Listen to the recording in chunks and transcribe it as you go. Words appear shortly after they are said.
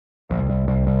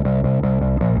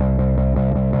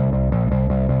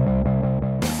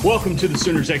Welcome to the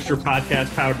Sooners Extra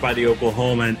podcast powered by the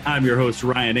Oklahoman. I'm your host,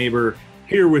 Ryan Aber,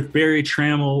 here with Barry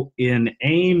Trammell in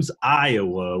Ames,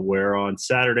 Iowa, where on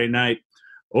Saturday night,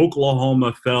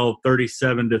 Oklahoma fell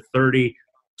 37-30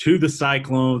 to the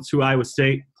Cyclones, to Iowa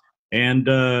State. And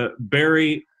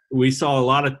Barry, we saw a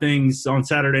lot of things on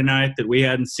Saturday night that we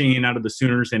hadn't seen out of the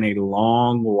Sooners in a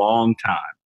long, long time.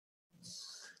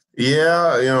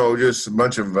 Yeah, just a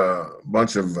bunch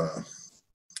of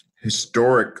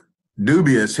historic,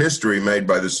 dubious history made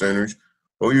by the Sooners.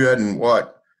 Well, you hadn't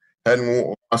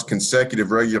lost consecutive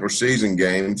regular season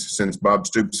games since Bob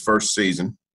Stoops' first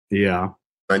season. Yeah.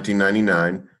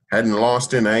 1999. Hadn't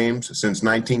lost in Ames since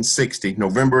 1960,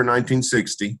 November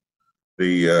 1960.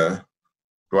 The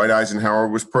Dwight Eisenhower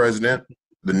was president.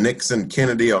 The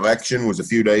Nixon-Kennedy election was a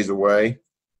few days away.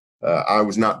 I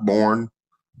was not born.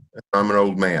 I'm an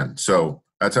old man. So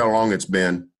that's how long it's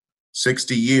been.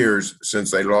 60 years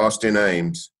since they lost in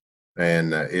Ames.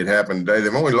 And it happened today.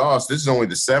 They've only lost. This is only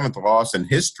the seventh loss in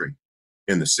history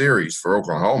in the series for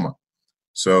Oklahoma.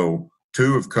 So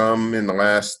two have come in the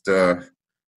last 4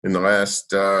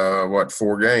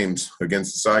 games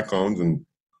against the Cyclones, and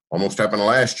almost happened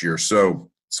last year. So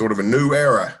sort of a new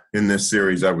era in this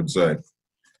series, I would say.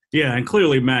 Yeah, and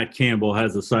clearly Matt Campbell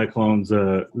has the Cyclones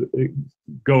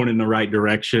going in the right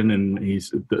direction, and he's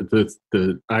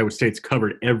the Iowa State's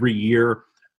covered every year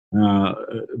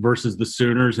versus the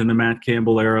Sooners in the Matt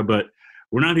Campbell era. But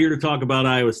we're not here to talk about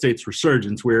Iowa State's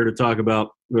resurgence. We're here to talk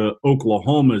about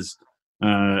Oklahoma's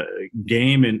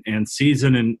game and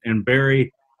season. And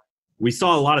Barry, we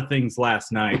saw a lot of things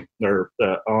last night or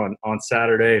on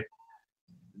Saturday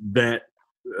that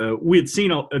we had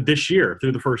seen this year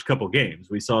through the first couple games.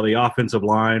 We saw the offensive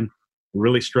line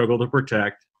really struggle to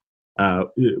protect.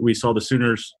 We saw the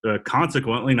Sooners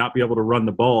consequently not be able to run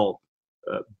the ball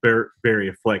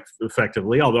very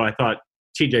effectively, although I thought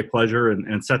TJ Pleasure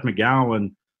and Seth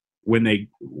McGowan, when they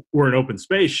were in open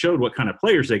space, showed what kind of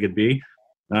players they could be.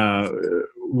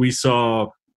 We saw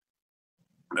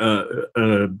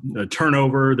a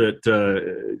turnover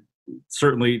that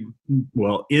certainly,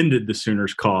 ended the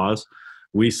Sooners' cause.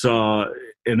 We saw,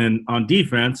 and then on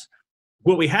defense,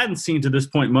 what we hadn't seen to this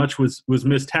point much was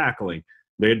missed tackling.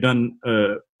 They had done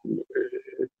a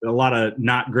lot of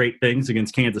not great things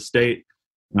against Kansas State,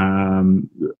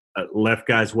 left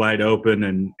guys wide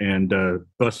open and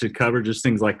busted coverages,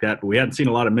 things like that. But we hadn't seen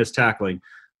a lot of missed tackling.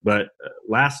 But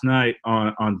last night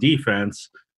on defense,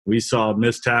 we saw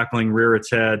missed tackling rear its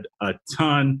head a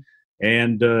ton,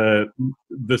 and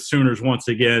the Sooners once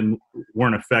again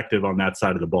weren't effective on that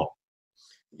side of the ball.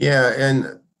 Yeah, and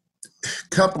a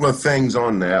couple of things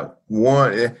on that.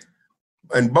 One,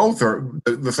 and both are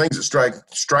the things that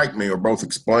strike me are both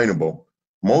explainable.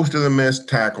 Most of the missed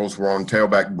tackles were on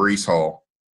tailback Breece Hall.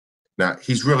 Now,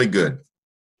 he's really good.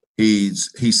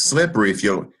 He's slippery. If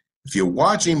you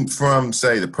watch him from,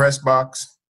 say, the press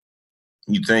box,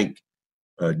 you think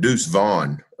Deuce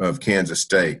Vaughn of Kansas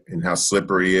State and how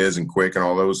slippery he is and quick and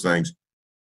all those things.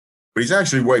 But he's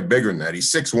actually way bigger than that. He's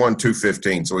 6'1",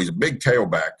 215, so he's a big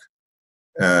tailback.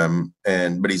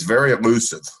 But he's very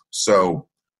elusive. So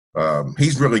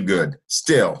he's really good.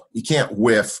 Still, you can't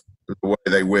whiff the way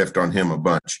they whiffed on him a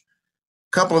bunch.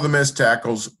 A couple of the missed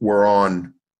tackles were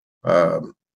on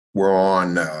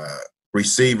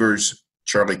receivers.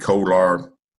 Charlie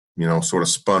Kolar, sort of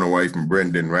spun away from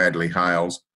Brendan Radley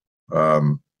Hiles.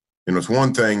 It's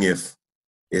one thing if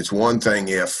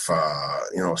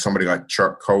somebody like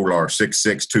Chuck Kolar,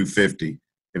 6'6", 250,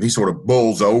 if he sort of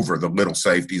bulls over the little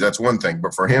safeties, that's one thing.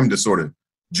 But for him to sort of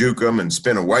juke them and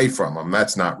spin away from them,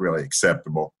 that's not really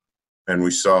acceptable. And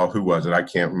we saw, who was it? I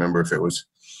can't remember if it was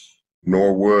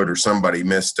Norwood or somebody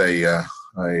missed a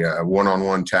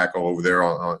one-on-one tackle over there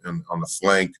on the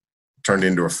flank, turned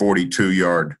into a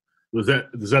 42-yard. Was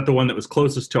that the one that was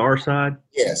closest to our side?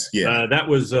 Yes, yeah. That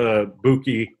was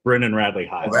Buki, Brendan Radley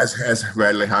Hiles. Oh, that's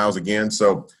Radley Hiles again.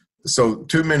 So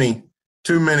too many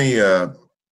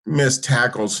missed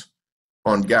tackles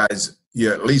on guys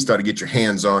you at least ought to get your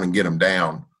hands on and get them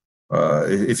down.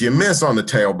 If you miss on the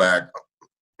tailback,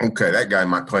 okay, that guy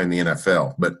might play in the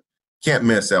NFL, but can't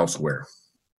miss elsewhere.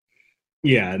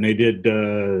 Yeah, and they did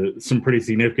some pretty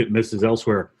significant misses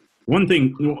elsewhere.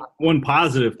 One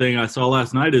positive thing I saw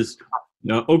last night is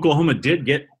Oklahoma did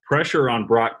get pressure on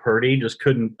Brock Purdy, just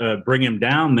couldn't bring him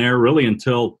down there really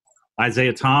until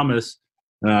Isaiah Thomas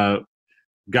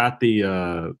got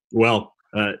the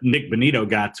Nick Benito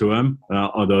got to him,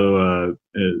 although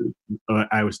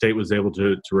Iowa State was able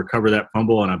to recover that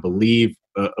fumble, and I believe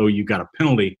OU got a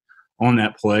penalty on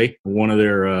that play, one of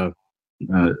their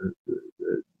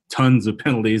tons of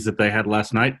penalties that they had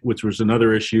last night, which was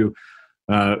another issue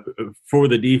for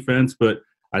the defense. But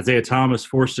Isaiah Thomas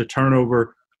forced a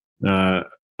turnover.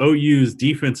 OU's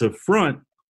defensive front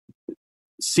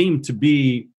seemed to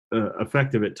be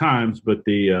effective at times, but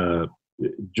the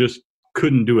just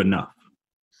couldn't do enough.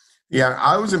 Yeah,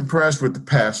 I was impressed with the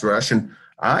pass rush, and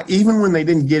even when they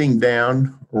didn't get him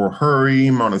down or hurry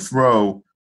him on a throw,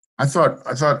 I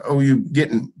thought OU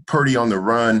getting Purdy on the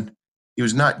run. He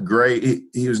was not great.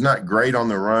 He was not great on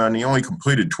the run. He only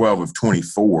completed 12 of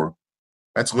 24.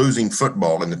 That's losing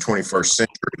football in the 21st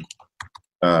century.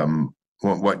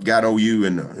 What got OU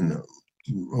in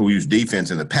OU's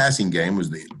defense in the passing game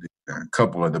was a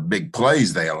couple of the big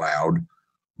plays they allowed,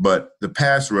 but the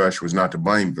pass rush was not to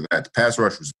blame for that. The pass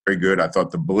rush was very good. I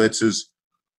thought the blitzes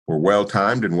were well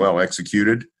timed and well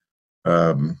executed.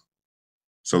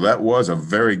 So that was a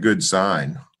very good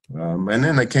sign. And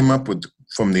then they came up with,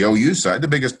 from the OU side, the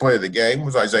biggest play of the game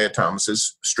was Isaiah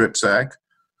Thomas's strip sack.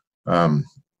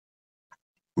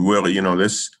 Really, when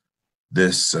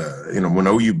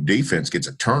OU defense gets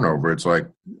a turnover, it's like,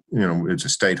 it's a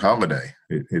state holiday.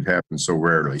 It happens so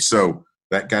rarely. So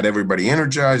that got everybody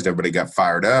energized. Everybody got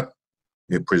fired up.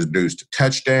 It produced a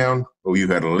touchdown. OU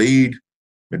had a lead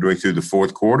midway through the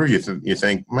fourth quarter. You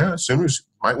think, man, Sooners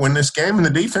might win this game, and the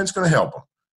defense going to help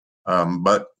them.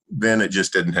 But then it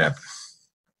just didn't happen.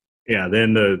 Yeah,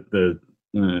 then the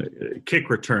kick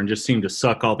return just seemed to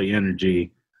suck all the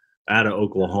energy out of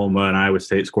Oklahoma, and Iowa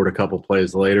State scored a couple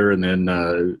plays later, and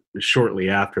then shortly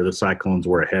after, the Cyclones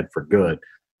were ahead for good.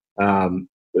 Barry,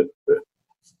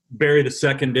 the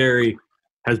secondary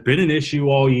has been an issue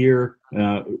all year.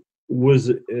 I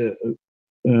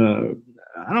don't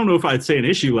know if I'd say an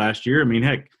issue last year. I mean,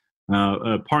 heck,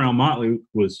 Parnell Motley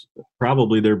was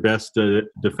probably their best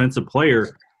defensive player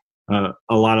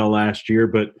a lot of last year,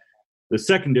 but the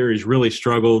secondaries really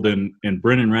struggled, and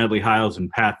Brendan Radley-Hiles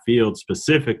and Pat Field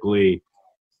specifically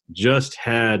just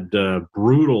had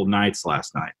brutal nights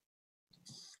last night.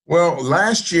 Well,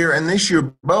 last year and this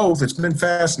year both, it's been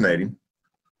fascinating.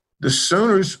 The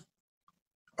Sooners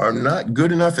are not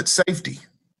good enough at safety.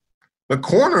 The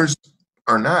corners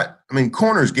are not –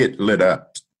 corners get lit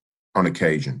up on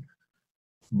occasion.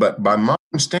 But by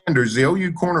modern standards, the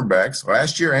OU cornerbacks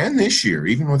last year and this year,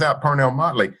 even without Parnell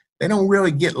Motley, they don't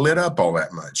really get lit up all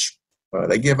that much.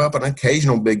 They give up an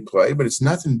occasional big play, but it's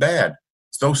nothing bad.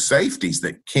 It's those safeties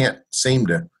that can't seem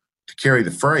to carry the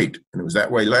freight. And it was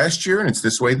that way last year, and it's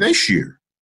this way this year.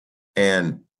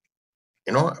 And,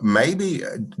 maybe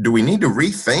do we need to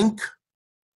rethink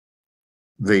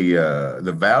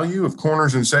the value of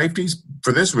corners and safeties?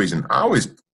 For this reason, I always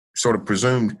sort of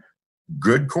presumed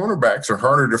good cornerbacks are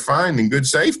harder to find than good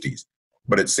safeties.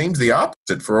 But it seems the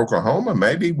opposite for Oklahoma.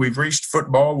 Maybe we've reached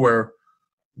football where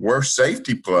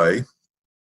safety play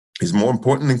is more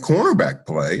important than cornerback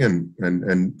play,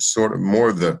 and sort of more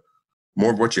of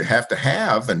what you have to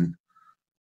have. And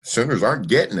Sooners aren't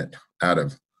getting it out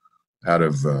of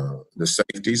the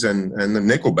safeties and the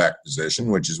nickelback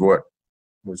position, which is what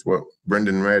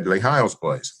Brendan Radley-Hiles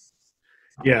plays.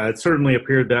 Yeah, it certainly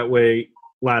appeared that way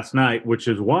last night, which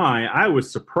is why I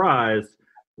was surprised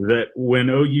that when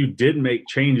OU did make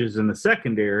changes in the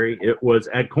secondary, it was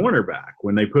at cornerback.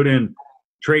 When they put in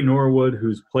Trey Norwood,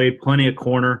 who's played plenty of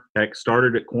corner, heck,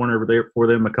 started at corner there for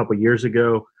them a couple years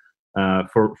ago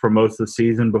for most of the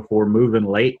season before moving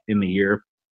late in the year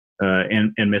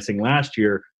and missing last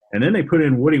year. And then they put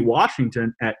in Woody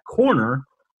Washington at corner.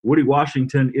 Woody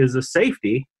Washington is a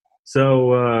safety.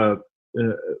 So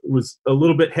it was a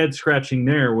little bit head-scratching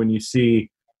there when you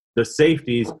see the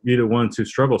safeties be the ones who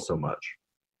struggle so much.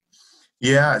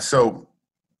 Yeah, so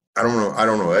I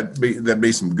don't know. That'd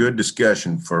be some good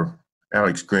discussion for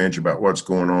Alex Grinch about what's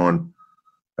going on.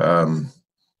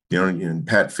 And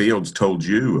Pat Fields told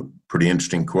you a pretty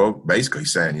interesting quote, basically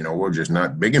saying, we're just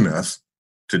not big enough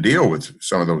to deal with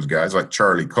some of those guys like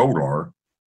Charlie Kolar.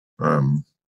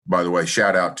 By the way,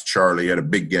 shout out to Charlie. He had a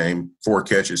big game, 4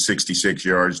 catches, 66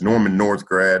 yards. Norman North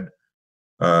grad,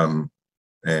 and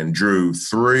drew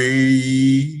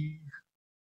 3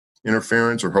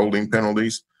 interference or holding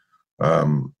penalties.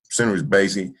 Center was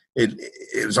basic.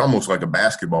 It was almost like a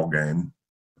basketball game,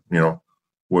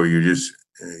 where you're just,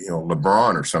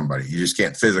 LeBron or somebody. You just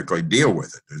can't physically deal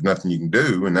with it. There's nothing you can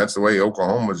do, and that's the way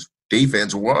Oklahoma's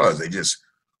defense was. They just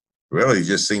really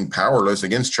seemed powerless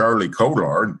against Charlie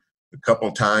Kolar. A couple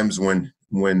of times when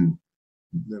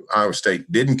Iowa State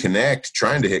didn't connect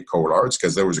trying to hit Kolar, it's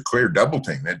because there was a clear double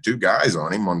team. They had 2 guys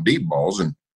on him on deep balls,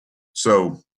 and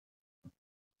so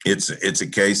it's a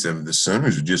case of the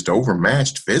Sooners are just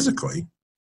overmatched physically.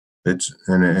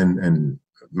 And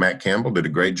Matt Campbell did a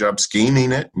great job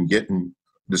scheming it and getting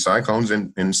the Cyclones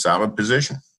in solid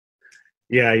position.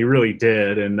 Yeah, he really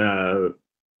did. And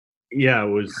it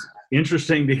was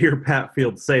interesting to hear Pat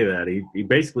Fields say that. He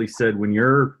basically said when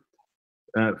you're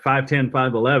 5'10",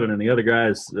 5'11", and the other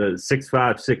guy's 6'5",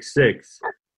 6'6",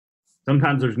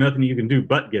 sometimes there's nothing you can do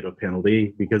but get a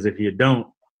penalty, because if you don't,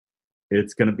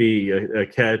 it's going to be a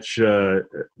catch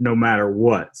no matter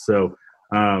what. So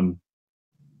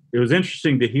it was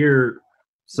interesting to hear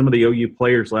some of the OU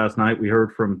players last night. We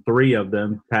heard from three of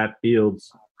them, Pat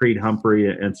Fields, Creed Humphrey,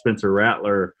 and Spencer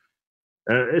Rattler,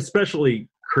 especially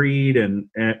Creed and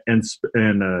Pat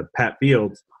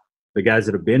Fields, the guys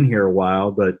that have been here a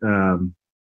while. But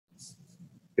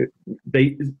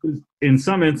they, in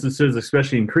some instances,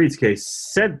 especially in Creed's case,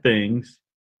 said things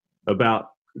about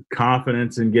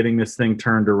confidence in getting this thing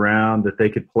turned around, that they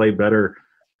could play better,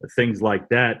 things like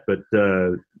that. But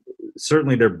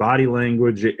certainly their body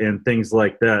language and things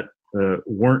like that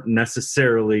weren't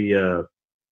necessarily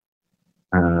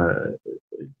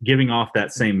giving off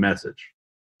that same message.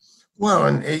 Well,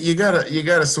 and you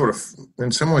gotta sort of,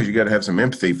 in some ways, you gotta have some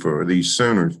empathy for these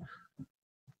Sooners.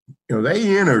 You know,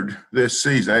 they entered this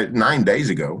season 8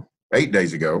 days ago.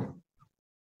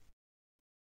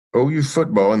 OU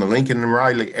football in the Lincoln and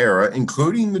Riley era,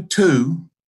 including the two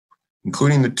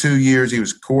years he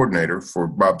was coordinator for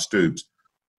Bob Stoops.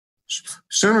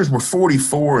 Sooners were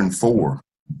 44-4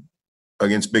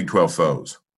 against Big 12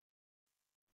 foes.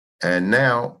 And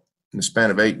now, in the span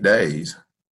of 8 days,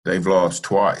 they've lost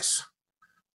twice.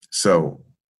 So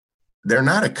they're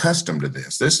not accustomed to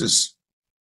this. This is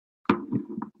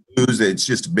it's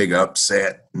just a big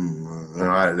upset.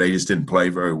 They just didn't play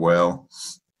very well.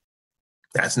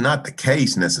 That's not the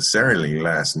case necessarily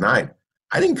last night.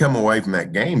 I didn't come away from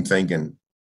that game thinking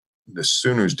the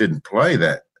Sooners didn't play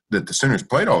that the Sooners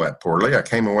played all that poorly. I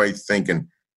came away thinking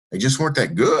they just weren't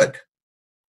that good.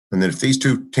 And that if these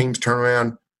two teams turn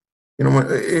around, you know,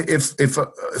 if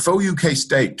OU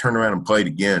K-State turned around and played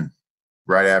again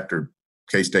right after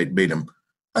K-State beat them,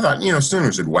 I thought, you know,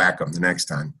 Sooners would whack them the next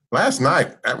time. Last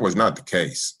night, that was not the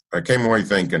case. I came away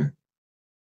thinking,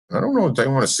 I don't know if they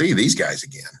want to see these guys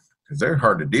again, because they're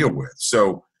hard to deal with.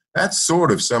 So that's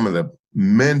sort of some of the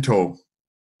mental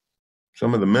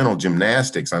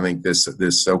gymnastics I think this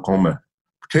Oklahoma,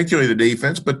 particularly the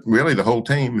defense, but really the whole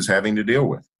team, is having to deal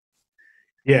with.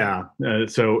 Yeah.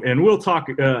 And we'll talk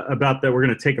about that. We're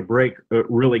going to take a break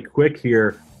really quick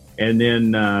here, and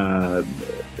then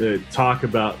talk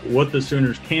about what the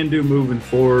Sooners can do moving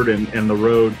forward and the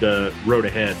road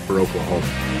ahead for Oklahoma.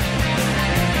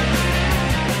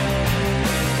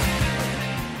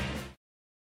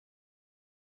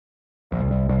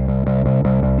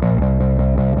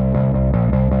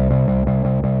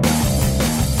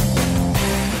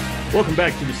 Welcome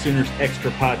back to the Sooners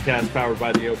Extra Podcast, powered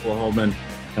by the Oklahoman.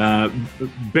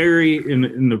 Barry,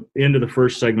 in the end of the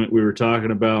first segment, we were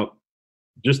talking about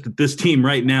just that this team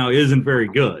right now isn't very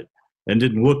good and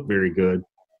didn't look very good,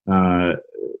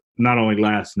 not only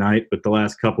last night, but the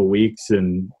last couple weeks.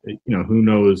 And, you know, who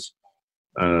knows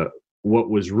what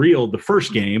was real the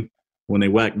first game when they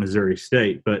whacked Missouri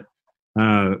State. But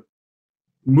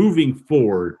moving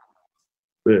forward,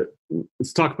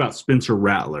 let's talk about Spencer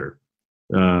Rattler.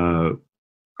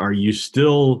 Are you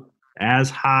still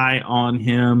as high on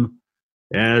him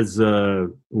as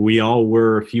we all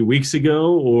were a few weeks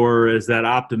ago, or has that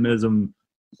optimism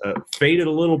faded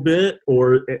a little bit,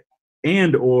 or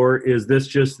is this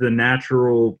just the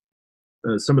natural,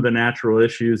 some of the natural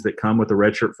issues that come with a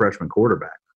redshirt freshman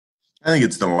quarterback? I think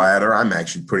it's the latter. I'm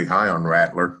actually pretty high on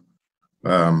Rattler.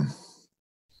 And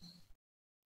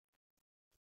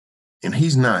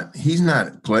he's not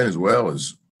playing as well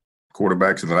as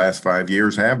quarterbacks of the last 5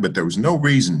 years have, but there was no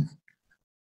great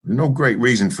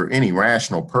reason for any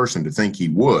rational person to think he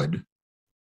would.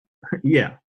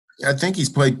 Yeah. I think he's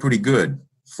played pretty good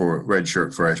for a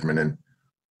redshirt freshman, and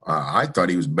I thought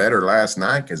he was better last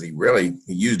night because he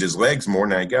used his legs more.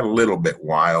 Now he got a little bit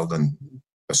wild and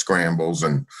the scrambles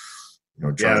and, you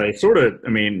know, they sort of, I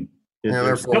mean,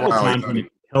 there's a couple times when you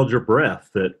held your breath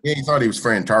that. Yeah, he thought he was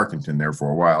Fran Tarkenton there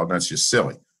for a while. That's just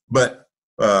silly. But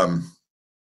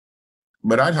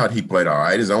I thought he played all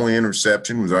right. His only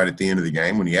interception was right at the end of the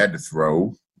game when he had to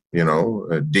throw, you know,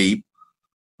 deep.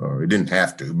 He didn't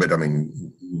have to, but, I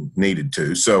mean, needed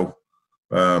to. So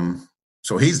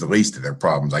he's the least of their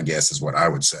problems, I guess, is what I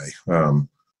would say.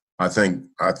 I think,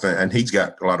 and he's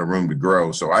got a lot of room to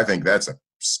grow. So I think that's a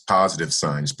positive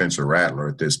sign, Spencer Rattler,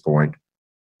 at this point.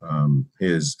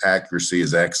 His accuracy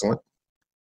is excellent.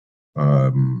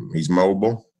 He's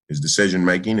mobile. His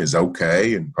decision-making is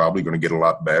okay and probably going to get a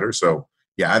lot better. So,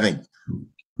 yeah, I think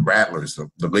Rattler's the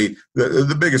lead.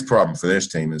 The biggest problem for this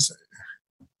team is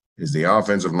the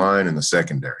offensive line and the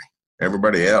secondary.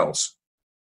 Everybody else,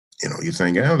 you know, you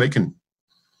think, they can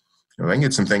they can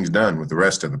get some things done with the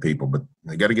rest of the people, but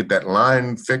they got to get that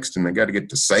line fixed and they got to get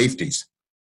the safeties,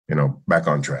 back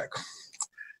on track.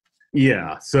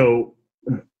 Yeah. So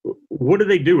what do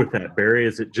they do with that, Barry?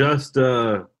 Is it just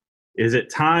is it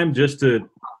time just to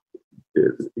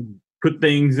put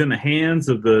things in the hands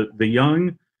of the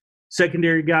young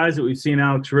secondary guys that we've seen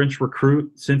Alex Wrench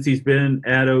recruit since he's been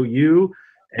at OU,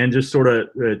 and just sort of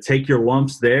take your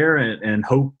lumps there and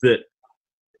hope that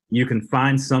you can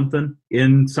find something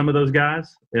in some of those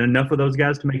guys and enough of those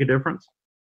guys to make a difference?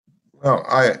 Well,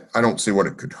 I don't see what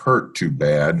it could hurt too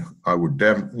bad. I would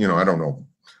definitely, I don't know.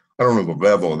 I don't know the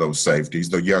level of those safeties,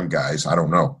 the young guys. I don't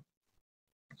know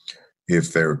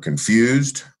if they're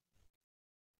confused.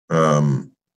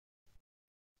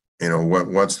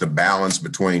 What's the balance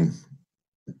between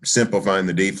simplifying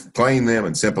playing them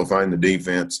and simplifying the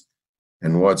defense,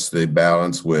 and what's the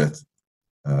balance with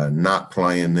not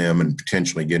playing them and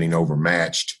potentially getting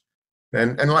overmatched?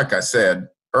 And like I said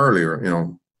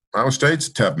earlier, Iowa State's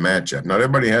a tough matchup. Not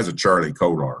everybody has a Charlie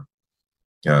Kolar.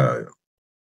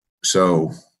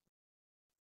 So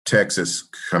Texas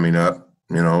coming up,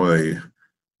 the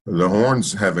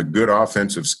Horns have a good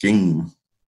offensive scheme.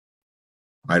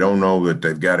 I don't know that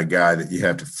they've got a guy that you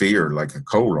have to fear like a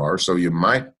Kolar. So you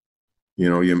might,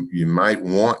 you might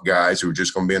want guys who are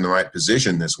just going to be in the right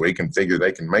position this week and figure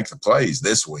they can make the plays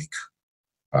this week.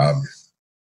 I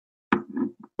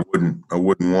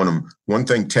wouldn't want them. One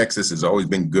thing Texas has always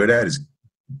been good at is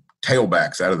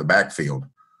tailbacks out of the backfield,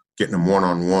 getting them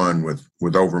one-on-one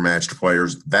with overmatched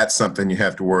players. That's something you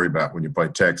have to worry about when you play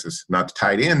Texas, not the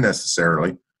tight end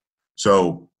necessarily.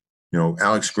 So,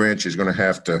 Alex Grinch is going to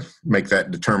have to make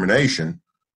that determination.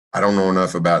 I don't know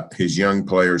enough about his young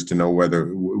players to know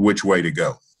which way to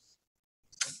go.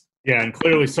 Yeah, and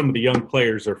clearly some of the young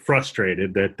players are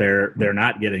frustrated that they're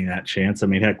not getting that chance. I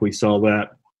mean, heck, we saw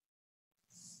that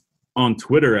on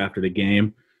Twitter after the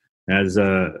game as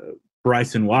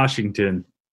Bryson Washington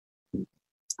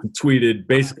tweeted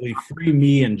basically free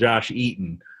me and Josh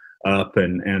Eaton up,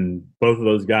 and both of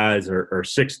those guys are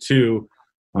 6'2",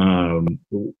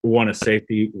 one a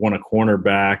safety, one a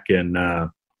cornerback, and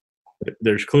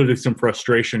there's clearly some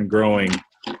frustration growing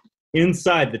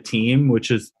inside the team,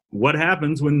 which is what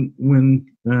happens when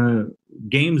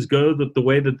games go the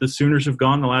way that the Sooners have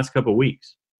gone the last couple of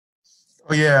weeks.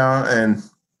 Oh, yeah, and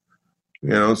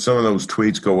some of those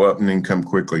tweets go up and then come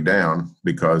quickly down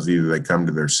because either they come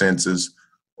to their senses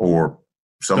or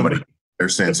somebody their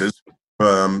senses.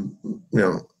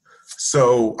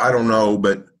 So I don't know,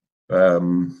 but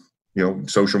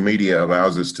social media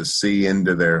allows us to see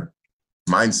into their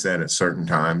mindset at certain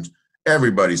times.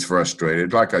 Everybody's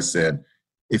frustrated. Like I said,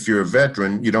 if you're a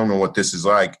veteran, you don't know what this is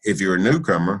like. If you're a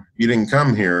newcomer, you didn't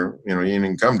come here, you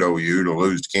didn't come to OU to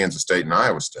lose to Kansas State and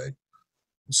Iowa State.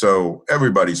 So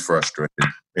everybody's frustrated.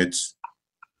 It's,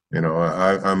 I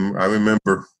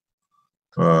remember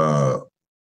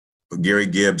Gary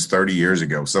Gibbs 30 years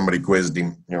ago. Somebody quizzed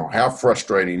him, how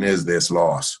frustrating is this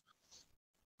loss?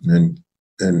 And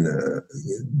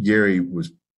Gary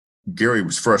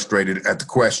was frustrated at the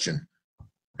question,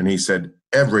 and he said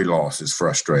every loss is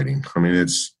frustrating. I mean,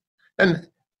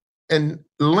 and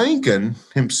Lincoln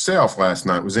himself last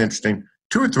night was interesting.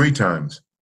 2 or 3 times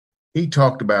he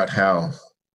talked about how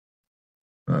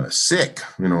sick,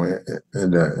 and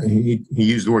he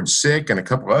used the word sick and a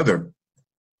couple other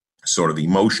sort of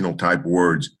emotional type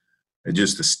words.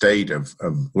 Just the state of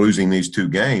losing these 2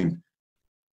 games.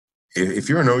 If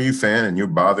you're an OU fan and you're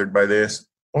bothered by this,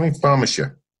 let me promise you,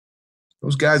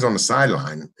 those guys on the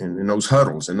sideline in those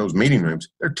huddles and those meeting rooms,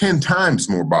 they're 10 times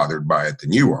more bothered by it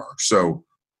than you are. So,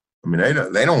 I mean,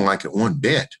 they don't like it one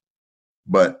bit.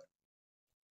 But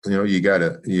you got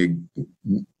to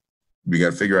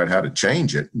figure out how to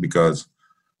change it because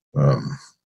the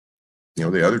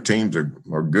other teams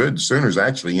are good. Sooners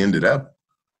actually ended up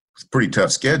with a pretty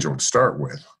tough schedule to start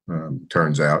with.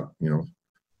 Turns out,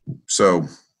 so.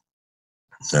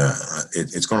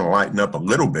 It's going to lighten up a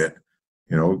little bit,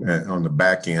 on the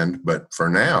back end. But for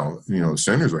now, the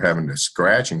Sooners are having to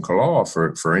scratch and claw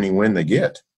for any win they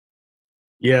get.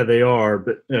 Yeah, they are.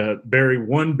 But, Barry,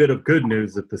 one bit of good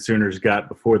news that the Sooners got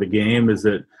before the game is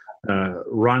that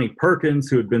Ronnie Perkins,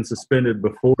 who had been suspended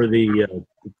before the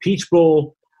Peach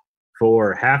Bowl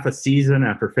for half a season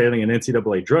after failing an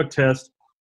NCAA drug test,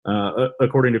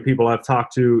 according to people I've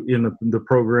talked to in the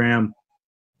program,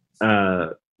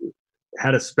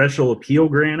 had a special appeal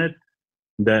granted,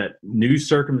 that new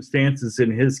circumstances in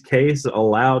his case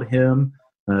allowed him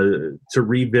to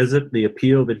revisit the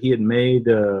appeal that he had made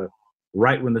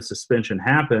right when the suspension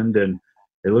happened. And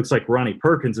it looks like Ronnie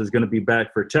Perkins is going to be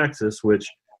back for Texas, which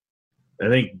I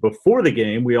think before the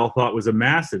game we all thought was a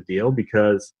massive deal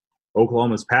because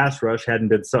Oklahoma's pass rush hadn't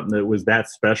been something that was that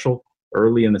special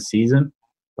early in the season.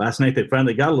 Last night they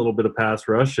finally got a little bit of pass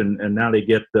rush, and now they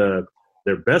get their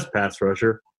best pass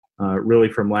rusher really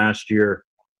from last year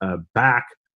back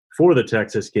for the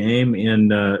Texas game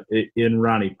in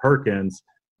Ronnie Perkins.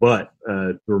 But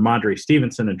Ramondre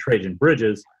Stevenson and Trajan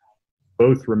Bridges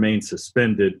both remain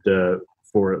suspended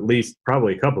for at least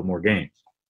probably a couple more games.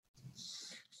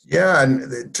 Yeah,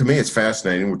 and to me it's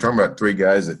fascinating. We're talking about three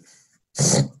guys that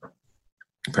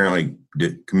apparently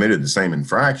committed the same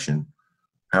infraction.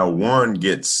 How one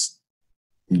gets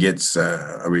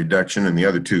a reduction and the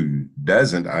other two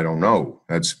doesn't, I don't know.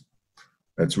 That's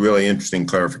really interesting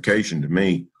clarification to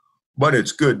me. But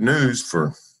it's good news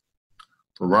for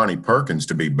Ronnie Perkins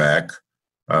to be back.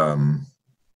 I'm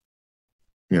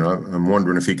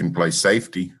wondering if he can play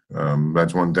safety.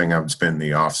 That's one thing I would spend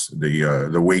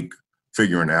the week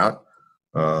figuring out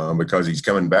because he's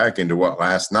coming back into what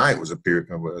last night was a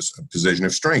position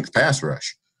of strength, pass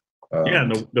rush.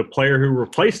 And the player who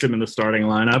replaced him in the starting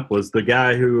lineup was the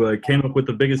guy who came up with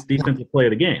the biggest defensive play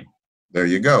of the game. There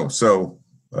you go. So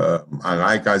I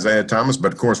like Isaiah Thomas,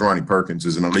 but of course Ronnie Perkins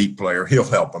is an elite player. He'll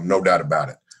help him, no doubt about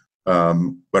it.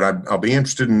 But I'll be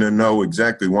interested in to know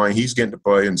exactly why he's getting to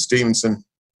play and Stevenson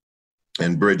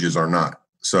and Bridges are not.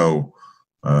 So,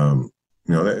 the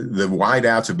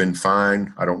wideouts have been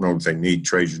fine. I don't know if they need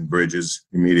Trajan Bridges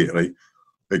immediately.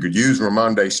 They could use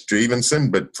Ramondre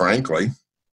Stevenson, but frankly,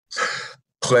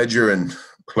 Pledger and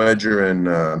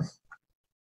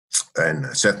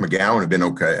Seth McGowan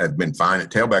have been fine at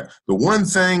tailback. The one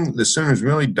thing the Sooners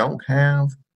really don't have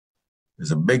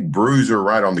is a big bruiser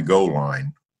right on the goal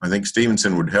line. I think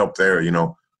Stevenson would help there.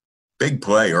 Big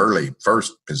play early,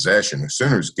 first possession. The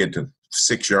Sooners get to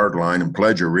 6-yard line and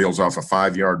Pledger reels off a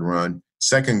 5-yard run.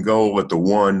 Second goal at the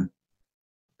 1,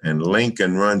 and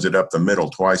Lincoln runs it up the middle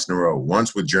twice in a row.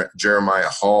 Once with Jeremiah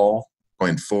Hall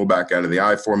playing fullback out of the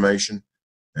I formation,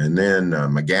 and then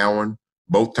McGowan.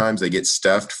 Both times they get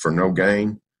stuffed for no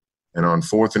gain. And on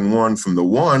 4th and 1 from the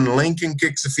 1, Lincoln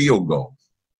kicks a field goal.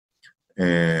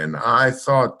 And I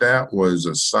thought that was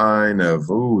a sign of,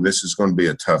 this is going to be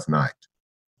a tough night.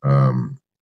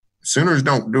 Sooners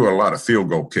don't do a lot of field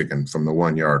goal kicking from the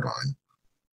 1-yard line.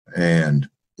 And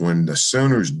when the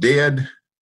Sooners did,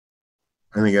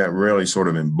 I think that really sort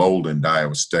of emboldened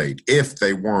Iowa State, if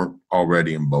they weren't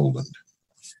already emboldened.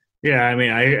 Yeah, I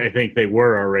mean, I think they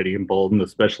were already emboldened,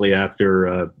 especially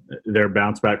after their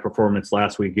bounce-back performance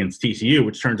last week against TCU,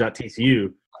 which turns out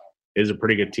TCU is a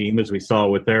pretty good team, as we saw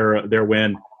with their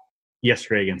win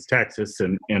yesterday against Texas,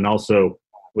 and also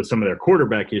with some of their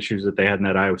quarterback issues that they had in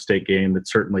that Iowa State game that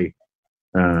certainly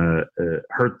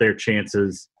hurt their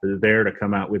chances there to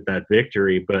come out with that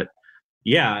victory. But,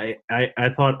 yeah, I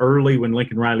thought early when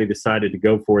Lincoln Riley decided to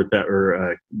go for it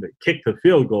or kick the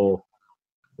field goal,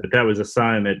 that was a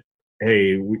sign that,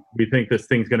 hey, we think this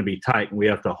thing's going to be tight and we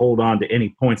have to hold on to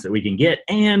any points that we can get.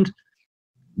 And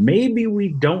maybe we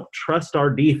don't trust our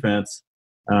defense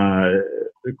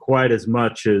quite as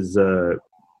much as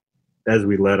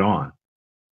we let on.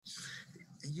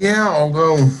 Yeah,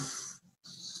 although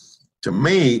to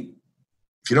me,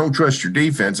 if you don't trust your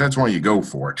defense, that's why you go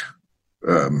for it.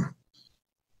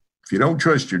 If you don't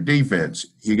trust your defense,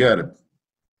 you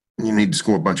need to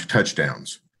score a bunch of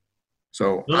touchdowns.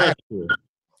 So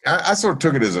I sort of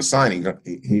took it as a sign.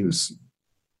 He was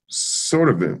sort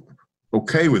of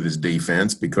okay with his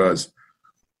defense because,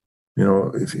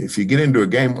 if you get into a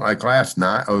game like last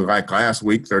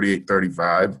week,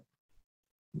 38-35,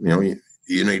 you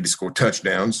need to score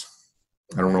touchdowns.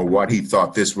 I don't know what he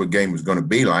thought this game was going to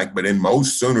be like, but in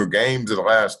most Sooner games of the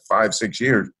last 5-6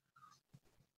 years,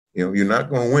 you're not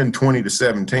going to win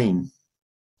 20-17.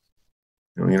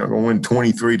 You're not going to win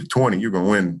 23-20. You're going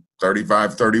to win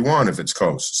 35-31 if it's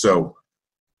close.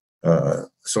 But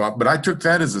I took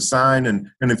that as a sign, and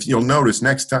if you'll notice,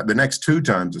 the next 2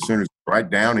 times, the Sooners right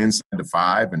down inside the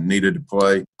 5 and needed to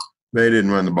play, they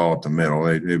didn't run the ball up the middle.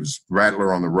 It was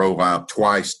Rattler on the rollout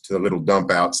twice to little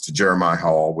dump outs to Jeremiah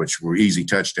Hall, which were easy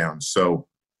touchdowns. So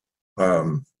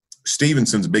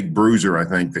Stevenson's a big bruiser, I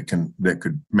think, that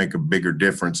could make a bigger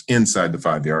difference inside the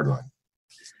 5-yard line.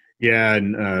 Yeah,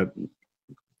 and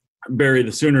Barry,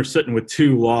 the Sooners sitting with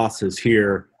 2 losses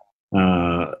here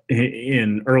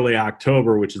in early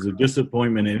October, which is a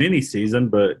disappointment in any season,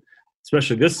 but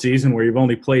especially this season where you've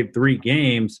only played 3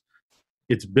 games.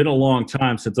 It's been a long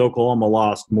time since Oklahoma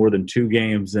lost more than 2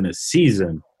 games in a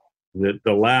season. The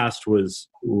last was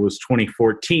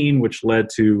 2014, which led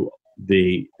to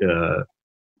the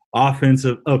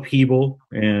offensive upheaval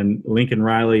and Lincoln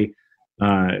Riley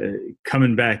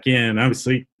coming back in.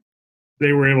 Obviously,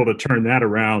 they were able to turn that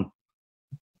around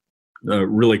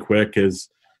really quick as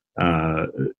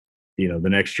The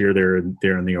next year they're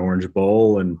in the Orange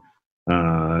Bowl and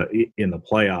in the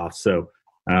playoffs. So,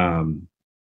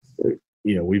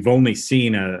 we've only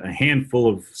seen a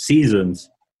handful of seasons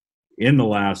in the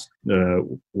last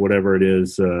whatever it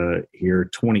is here,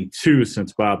 22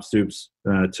 since Bob Stoops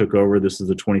took over. This is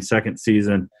the 22nd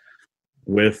season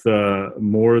with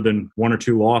more than one or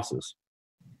two losses.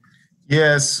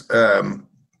 Yes, the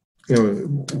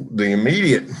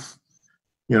immediate,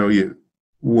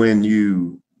 when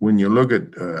you look at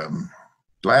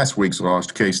last week's loss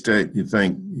to K-State, you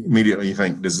think,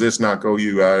 does this knock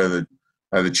OU out of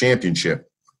the championship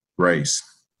race?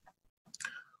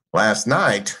 Last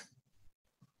night,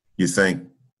 you think,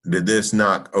 did this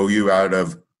knock OU out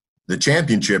of the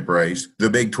championship race, the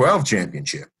Big 12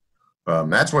 championship?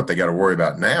 That's what they got to worry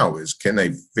about now is, can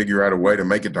they figure out a way to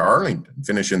make it to Arlington,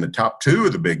 finish in the top two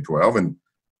of the Big 12? And,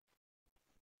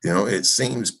 it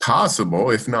seems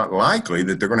possible, if not likely,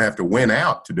 that they're going to have to win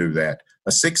out to do that.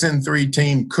 A 6-3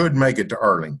 team could make it to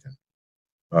Arlington.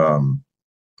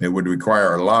 It would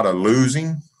require a lot of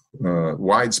losing,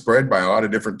 widespread by a lot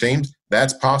of different teams.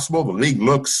 That's possible. The league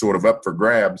looks sort of up for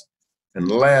grabs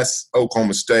unless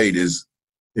Oklahoma State is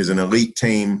an elite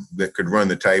team that could run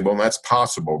the table, and that's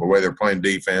possible the way they're playing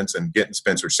defense and getting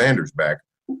Spencer Sanders back.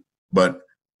 But,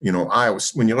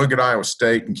 when you look at Iowa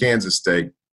State and Kansas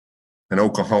State and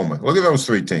Oklahoma, look at those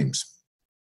three teams.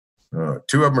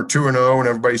 Two of them are 2-0 and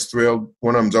everybody's thrilled.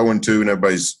 One of them's 0-2 and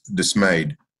everybody's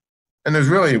dismayed. And there's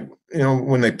really,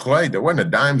 when they played, there wasn't a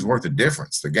dime's worth of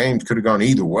difference. The games could have gone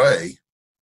either way.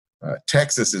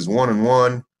 Texas is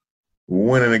 1-1.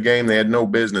 Winning a game they had no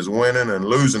business winning, and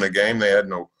losing a game they had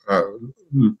no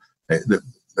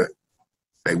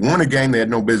they won a game they had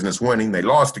no business winning. They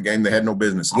lost a game they had no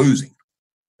business losing,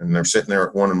 and they're sitting there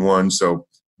at 1-1. So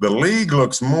the league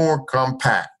looks more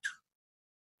compact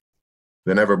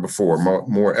than ever before,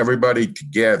 more everybody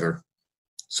together.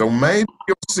 So maybe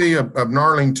you'll see an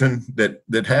Arlington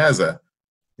that has a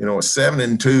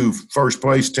 7-2 first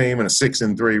place team and a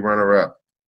 6-3 runner up.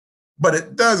 But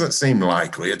it doesn't seem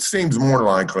likely. It seems more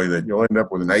likely that you'll end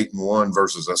up with an 8-1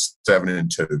 versus a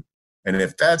 7-2. And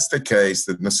if that's the case,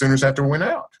 then the Sooners have to win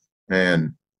out.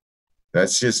 And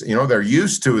that's just, they're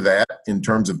used to that in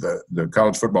terms of the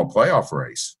college football playoff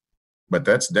race. But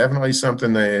that's definitely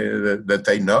something that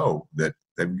they know, that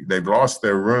they've lost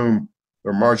their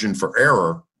margin for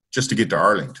error just to get to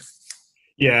Arlington.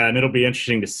 Yeah, and it'll be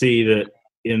interesting to see that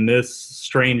in this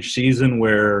strange season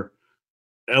where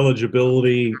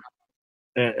eligibility –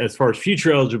 as far as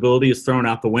future eligibility is thrown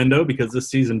out the window because this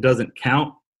season doesn't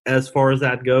count as far as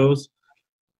that goes,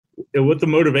 what the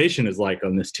motivation is like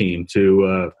on this team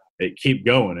to keep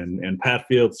going. And Pat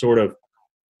Field sort of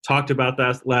talked about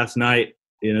that last night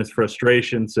in his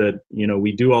frustration, said,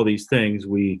 we do all these things.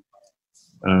 We,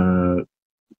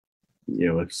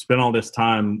 spend all this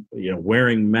time,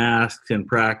 wearing masks in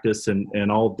practice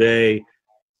and all day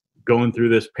going through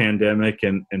this pandemic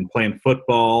and playing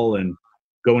football and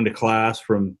going to class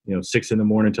from 6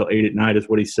 a.m. until 8 p.m. is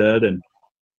what he said, and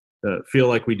feel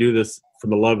like we do this for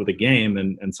the love of the game,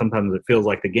 and sometimes it feels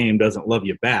like the game doesn't love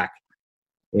you back.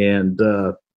 And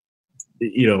I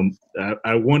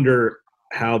wonder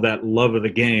how that love of the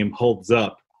game holds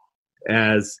up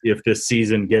as if this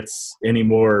season gets any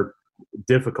more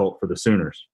difficult for the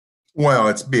Sooners. Well,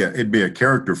 it'd be a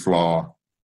character flaw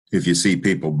if you see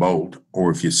people bolt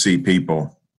or if you see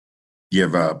people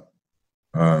give up.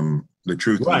 The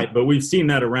truth, right? But we've seen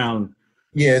that around.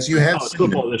 Yes, you have seen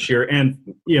football this year, and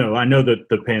I know that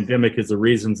the pandemic is the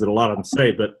reasons that a lot of them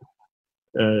say, but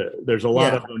there's a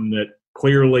lot of them that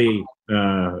clearly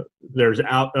there's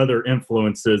other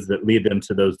influences that lead them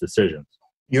to those decisions.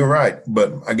 You're right,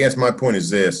 but I guess my point is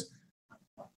this: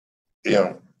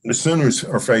 the Sooners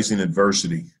are facing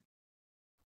adversity,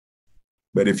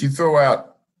 but if you throw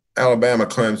out Alabama,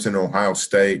 Clemson, Ohio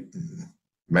State,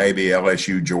 maybe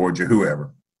LSU, Georgia,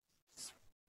 whoever.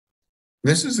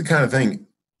 This is the kind of thing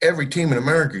every team in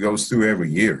America goes through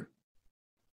every year.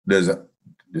 Does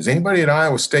anybody at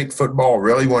Iowa State football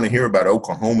really want to hear about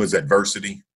Oklahoma's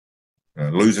adversity,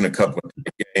 losing a couple of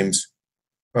games?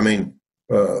 I mean,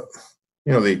 the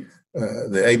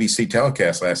ABC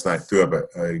telecast last night threw up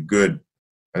a good,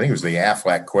 I think it was the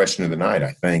Aflac question of the night,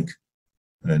 I think,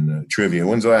 and trivia.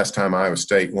 When's the last time Iowa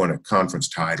State won a conference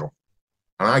title?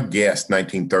 And I guessed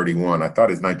 1931. I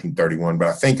thought it was 1931, but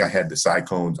I think I had the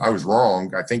Cyclones. I was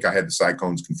wrong. I think I had the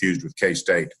Cyclones confused with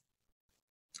K-State.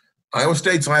 Iowa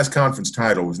State's last conference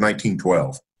title was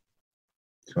 1912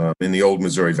 in the old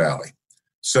Missouri Valley.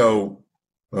 So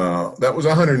that was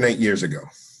 108 years ago.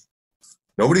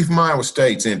 Nobody from Iowa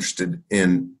State's interested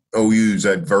in OU's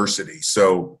adversity.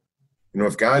 So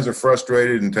if guys are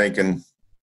frustrated and thinking,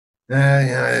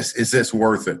 is this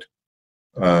worth it?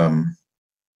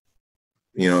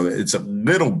 It's a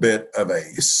little bit of a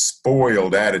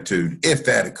spoiled attitude if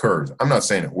that occurs. I'm not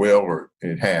saying it will or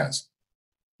it has,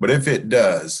 but if it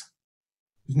does,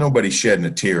 there's nobody shedding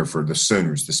a tear for the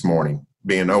Sooners this morning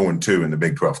being 0-2 in the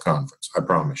Big 12 Conference. I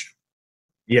promise you.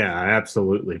 Yeah,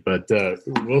 absolutely. But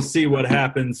we'll see what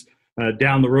happens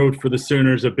down the road for the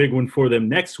Sooners. A big one for them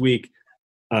next week,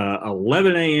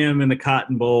 11 a.m. in the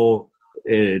Cotton Bowl.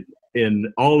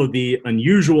 In all of the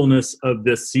unusualness of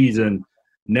this season,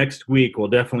 next week will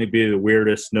definitely be the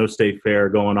weirdest. No state fair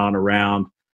going on around.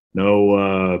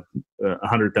 No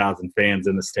 100,000 fans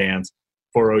in the stands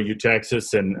for OU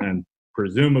Texas, and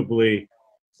presumably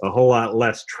a whole lot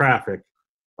less traffic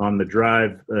on the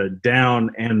drive down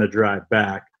and the drive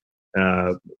back.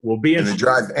 Will be and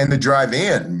the drive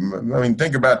in. I mean,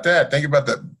 think about that. Think about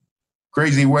the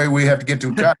crazy way we have to get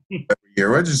to Cotton every year.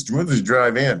 We'll just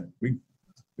drive in. We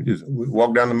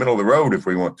walk down the middle of the road if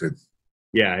we want to.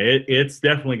 Yeah, it's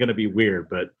definitely going to be weird,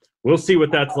 but we'll see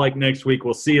what that's like next week.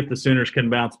 We'll see if the Sooners can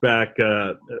bounce back.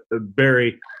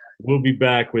 Barry, we'll be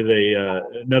back with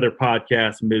another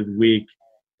podcast midweek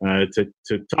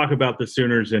to talk about the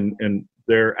Sooners and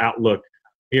their outlook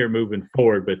here moving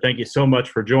forward. But thank you so much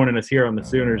for joining us here on the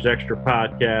Sooners Extra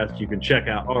Podcast. You can check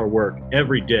out our work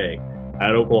every day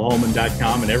at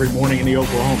Oklahoman.com and every morning in the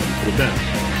Oklahoman for the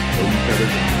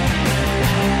best.